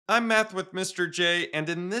I'm Math with Mr. J, and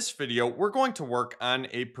in this video, we're going to work on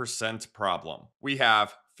a percent problem. We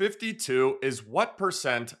have 52 is what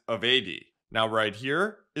percent of 80? Now, right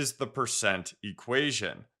here is the percent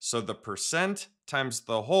equation. So the percent times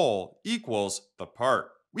the whole equals the part.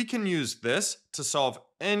 We can use this to solve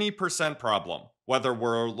any percent problem, whether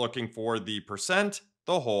we're looking for the percent,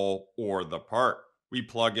 the whole, or the part. We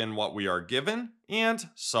plug in what we are given and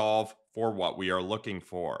solve for what we are looking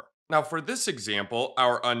for. Now for this example,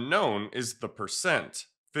 our unknown is the percent.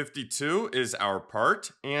 52 is our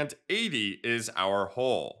part and 80 is our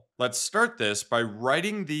whole. Let's start this by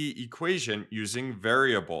writing the equation using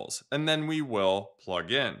variables, and then we will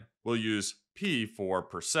plug in. We'll use P for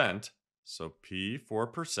percent, so P for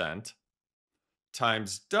percent,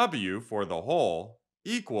 times W for the whole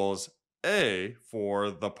equals A for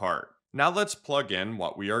the part. Now let's plug in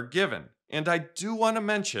what we are given. And I do want to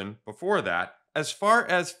mention before that, as far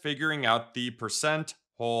as figuring out the percent,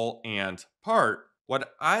 whole, and part,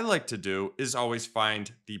 what I like to do is always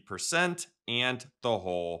find the percent and the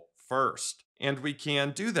whole first. And we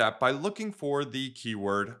can do that by looking for the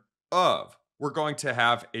keyword of. We're going to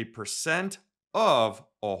have a percent of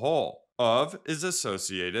a whole. Of is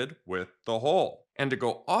associated with the whole. And to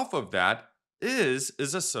go off of that, is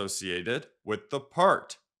associated with the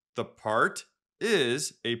part. The part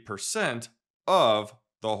is a percent of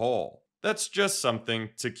the whole. That's just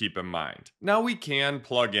something to keep in mind. Now we can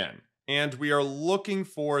plug in, and we are looking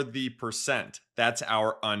for the percent. That's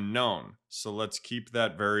our unknown. So let's keep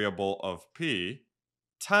that variable of P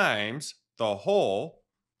times the whole,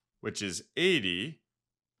 which is 80,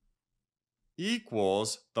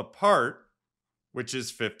 equals the part, which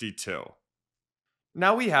is 52.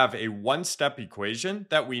 Now we have a one-step equation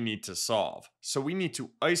that we need to solve. So we need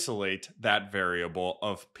to isolate that variable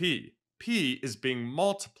of P. P is being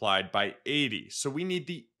multiplied by 80, so we need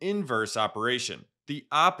the inverse operation, the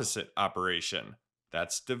opposite operation.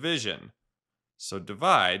 That's division. So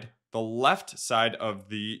divide the left side of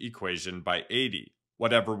the equation by 80.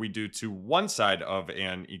 Whatever we do to one side of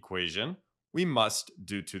an equation, we must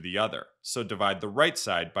do to the other. So divide the right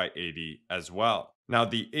side by 80 as well. Now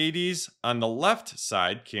the 80s on the left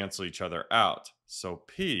side cancel each other out. So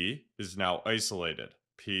P is now isolated.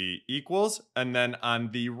 P equals, and then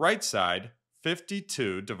on the right side,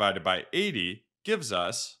 52 divided by 80 gives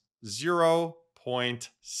us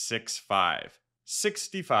 0.65,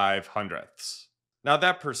 65 hundredths. Now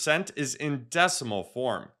that percent is in decimal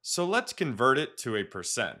form, so let's convert it to a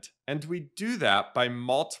percent. And we do that by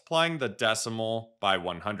multiplying the decimal by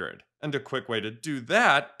 100. And a quick way to do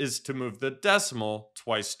that is to move the decimal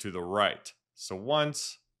twice to the right. So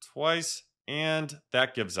once, twice, and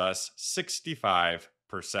that gives us 65%.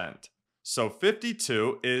 So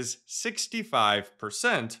 52 is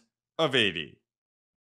 65% of 80.